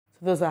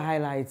Those are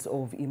highlights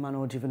of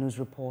Emmanuel Jivanu's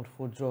report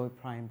for Joy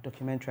Prime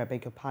documentary, I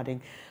beg your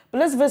pardon. But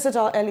let's visit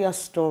our earlier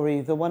story,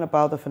 the one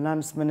about the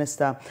finance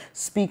minister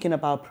speaking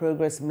about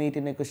progress made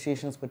in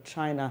negotiations with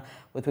China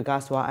with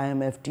regards to our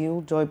IMF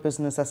deal. Joy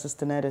Business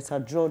Assistant Editor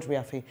George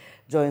Riafi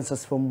joins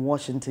us from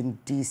Washington,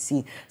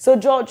 D.C. So,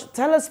 George,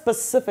 tell us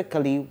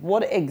specifically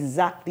what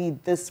exactly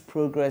this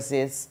progress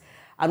is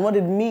and what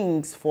it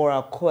means for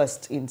our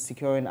quest in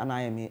securing an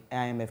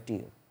IMF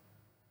deal.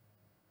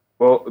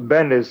 Well,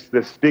 Ben is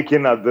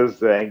speaking at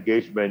this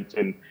engagement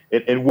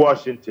in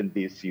Washington,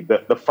 D.C.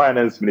 The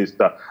finance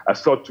minister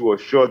has sought to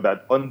assure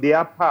that on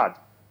their part,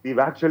 they've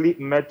actually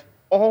met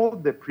all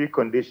the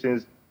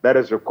preconditions that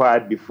is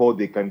required before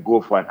they can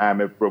go for an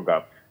IMF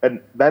program.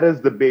 And that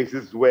is the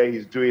basis where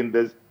he's doing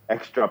this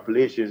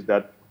extrapolations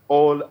that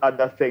all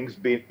other things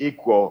being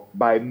equal,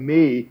 by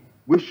May,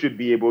 we should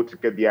be able to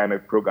get the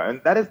IMF program.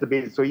 And that is the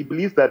basis. So he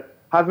believes that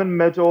having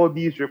met all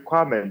these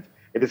requirements,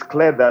 it is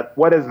clear that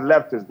what is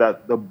left is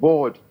that the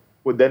board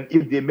would then,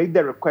 if they make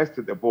their request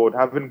to the board,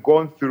 having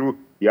gone through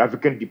the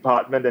African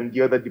department and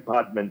the other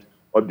department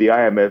of the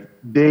IMF,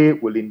 they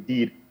will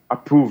indeed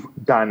approve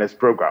Ghana's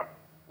program.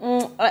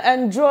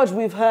 And George,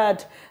 we've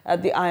heard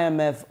the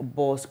IMF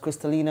boss,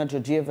 Kristalina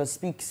Georgieva,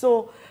 speak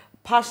so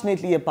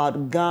passionately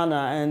about Ghana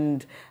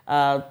and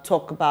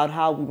talk about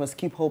how we must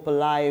keep hope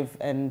alive,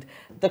 and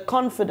the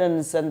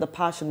confidence and the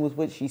passion with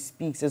which she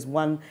speaks is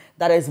one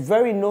that is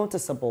very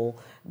noticeable.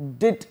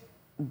 Did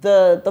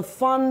the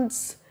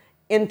fund's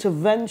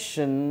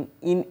intervention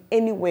in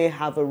any way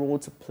have a role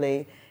to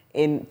play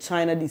in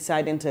China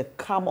deciding to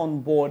come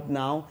on board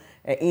now,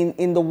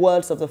 in the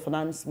words of the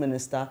finance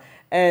minister?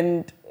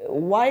 And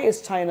why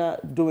is China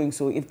doing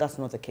so if that's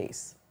not the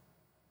case?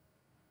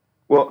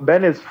 Well,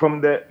 Ben, is from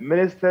the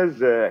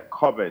minister's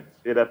comments,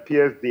 it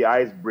appears the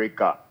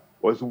icebreaker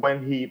was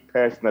when he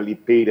personally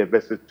paid a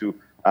visit to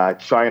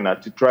China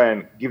to try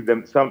and give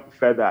them some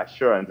further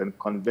assurance and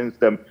convince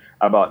them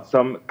about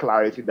some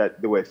clarity that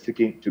they were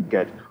seeking to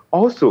get.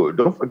 Also,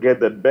 don't forget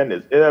that, Ben,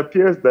 it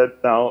appears that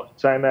now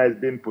China is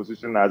being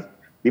positioned as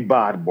the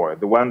bad boy,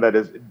 the one that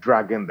is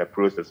dragging the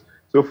process.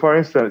 So, for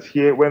instance,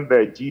 here, when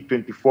the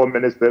G24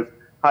 ministers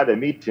had a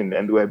meeting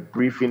and they were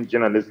briefing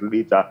journalists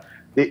later,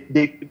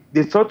 they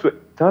sought to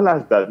tell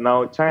us that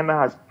now China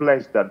has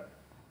pledged that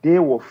they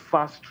will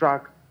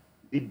fast-track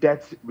the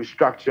debt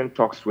restructuring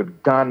talks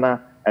with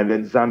Ghana and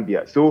then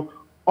Zambia. So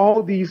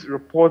all these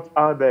reports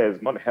out there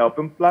is not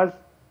helping. Plus,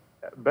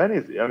 Ben,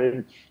 I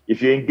mean,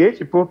 if you engage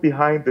people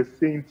behind the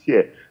scenes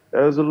here,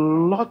 there's a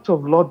lot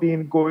of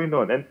lobbying going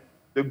on, and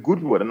the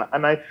good one.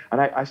 And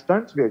I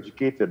stand to be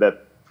educated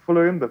that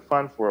following the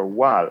fund for a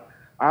while,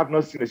 I have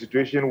not seen a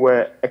situation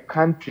where a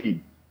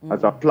country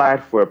has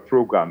applied for a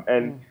program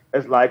and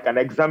it's like an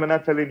examiner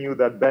telling you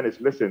that, Dennis,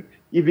 listen,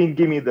 even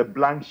give me the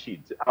blank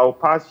sheet, I'll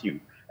pass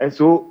you. And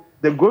so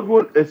the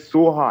goodwill is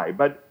so high,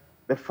 but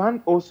the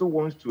fund also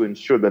wants to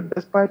ensure that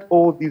despite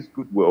all this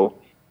goodwill,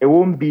 it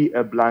won't be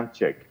a blank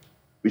check.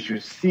 We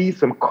should see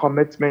some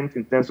commitment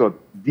in terms of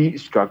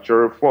these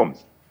structural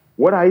reforms.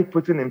 What are you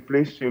putting in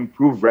place to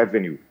improve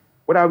revenue?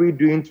 What are we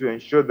doing to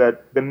ensure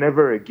that the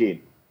never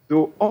again?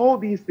 So all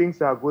these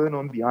things are going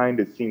on behind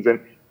the scenes, and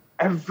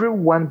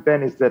everyone,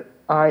 Ben, is that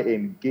I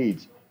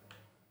engage.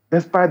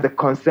 Despite the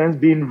concerns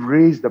being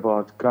raised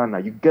about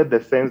Ghana, you get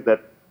the sense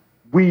that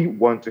we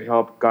want to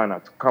help Ghana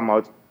to come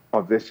out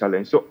of this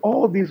challenge. So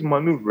all these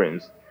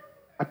maneuverings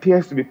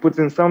appears to be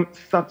putting some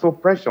subtle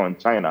pressure on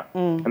China.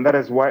 And that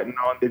is why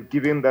now they've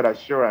given that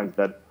assurance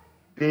that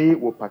they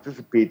will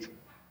participate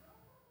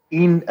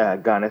in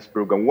Ghana's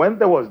program. When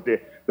there was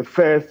the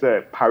first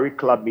Paris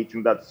Club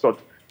meeting that sought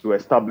to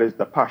establish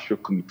the partial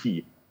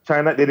committee,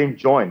 China didn't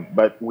join,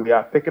 but we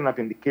are picking up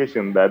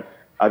indication that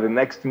at the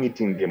next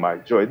meeting they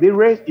might join. They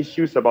raised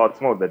issues about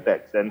some of the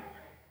debts, and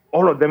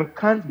all of them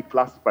can't be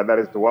classified, that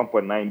is the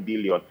 1.9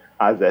 billion,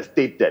 as a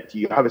state debt.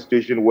 You have a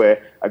situation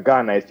where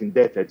Ghana is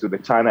indebted to the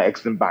China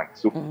Exim Bank.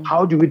 So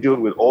how do we deal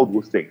with all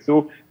those things?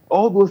 So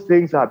all those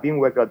things are being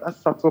worked out. That's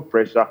subtle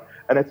pressure,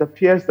 and it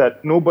appears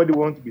that nobody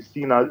wants to be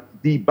seen as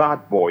the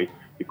bad boy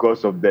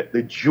because of the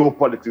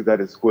geopolitics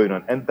that is going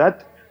on, and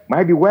that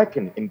might be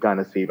working in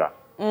Ghana's favor.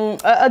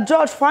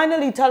 George,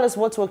 finally tell us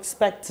what to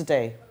expect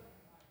today.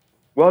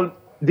 Well,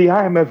 the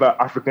IMF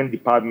African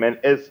Department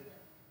is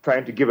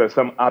trying to give us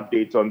some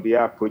updates on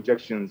their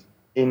projections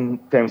in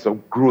terms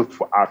of growth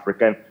for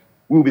Africa. And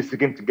we'll be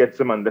seeking to get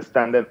some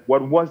understanding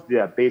what was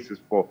their basis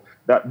for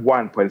that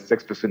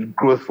 1.6%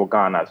 growth for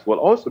Ghana. We'll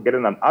also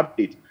getting an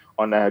update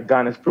on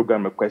Ghana's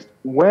program request.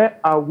 Where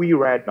are we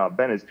right now,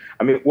 Dennis?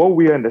 I mean, what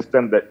we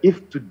understand that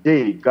if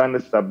today Ghana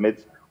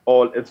submits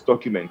all its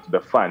documents to the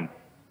fund,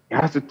 it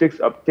has to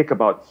take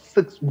about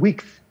 6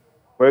 weeks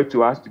for it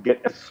to ask to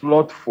get a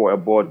slot for a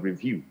board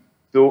review.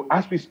 So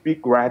as we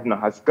speak right now,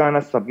 has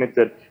Ghana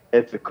submitted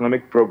its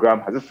economic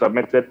program? Has it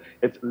submitted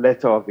its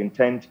letter of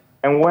intent?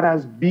 And what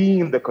has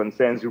been the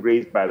concerns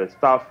raised by the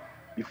staff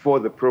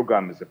before the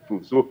program is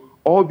approved? So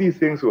all these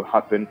things will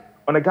happen.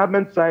 On the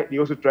government side,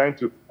 they're also trying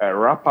to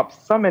wrap up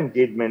some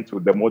engagement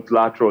with the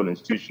multilateral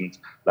institutions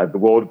like the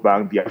World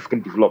Bank, the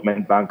African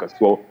Development Bank as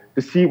well,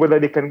 to see whether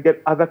they can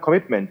get other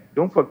commitment.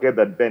 Don't forget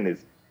that,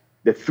 Dennis,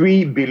 the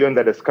 $3 billion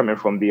that is coming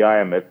from the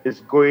IMF is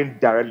going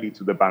directly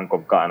to the Bank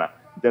of Ghana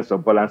in terms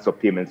of balance of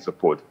payment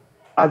support.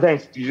 Other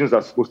institutions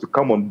are supposed to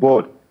come on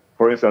board,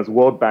 for instance,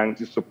 World Bank,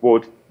 to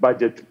support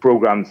budget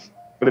programs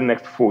for the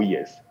next 4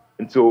 years.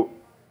 And so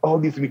all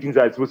these meetings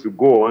are supposed to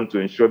go on to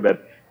ensure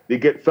that they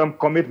get some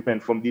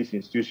commitment from these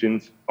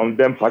institutions on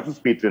them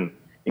participating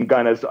in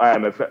Ghana's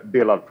IMF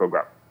bailout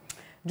program.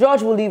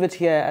 George, will leave it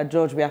here.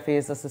 George Biafe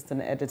is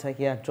assistant editor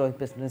here at Joy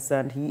Business,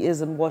 and he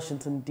is in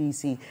Washington,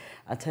 D.C.,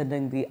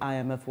 attending the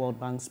IMF World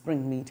Bank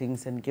spring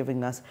meetings and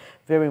giving us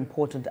very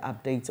important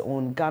updates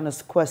on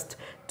Ghana's quest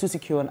to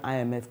secure an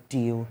IMF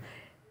deal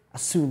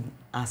as soon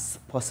as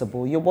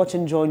possible. You're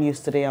watching Joy News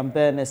today. I'm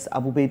Bernice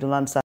Abubedulansa.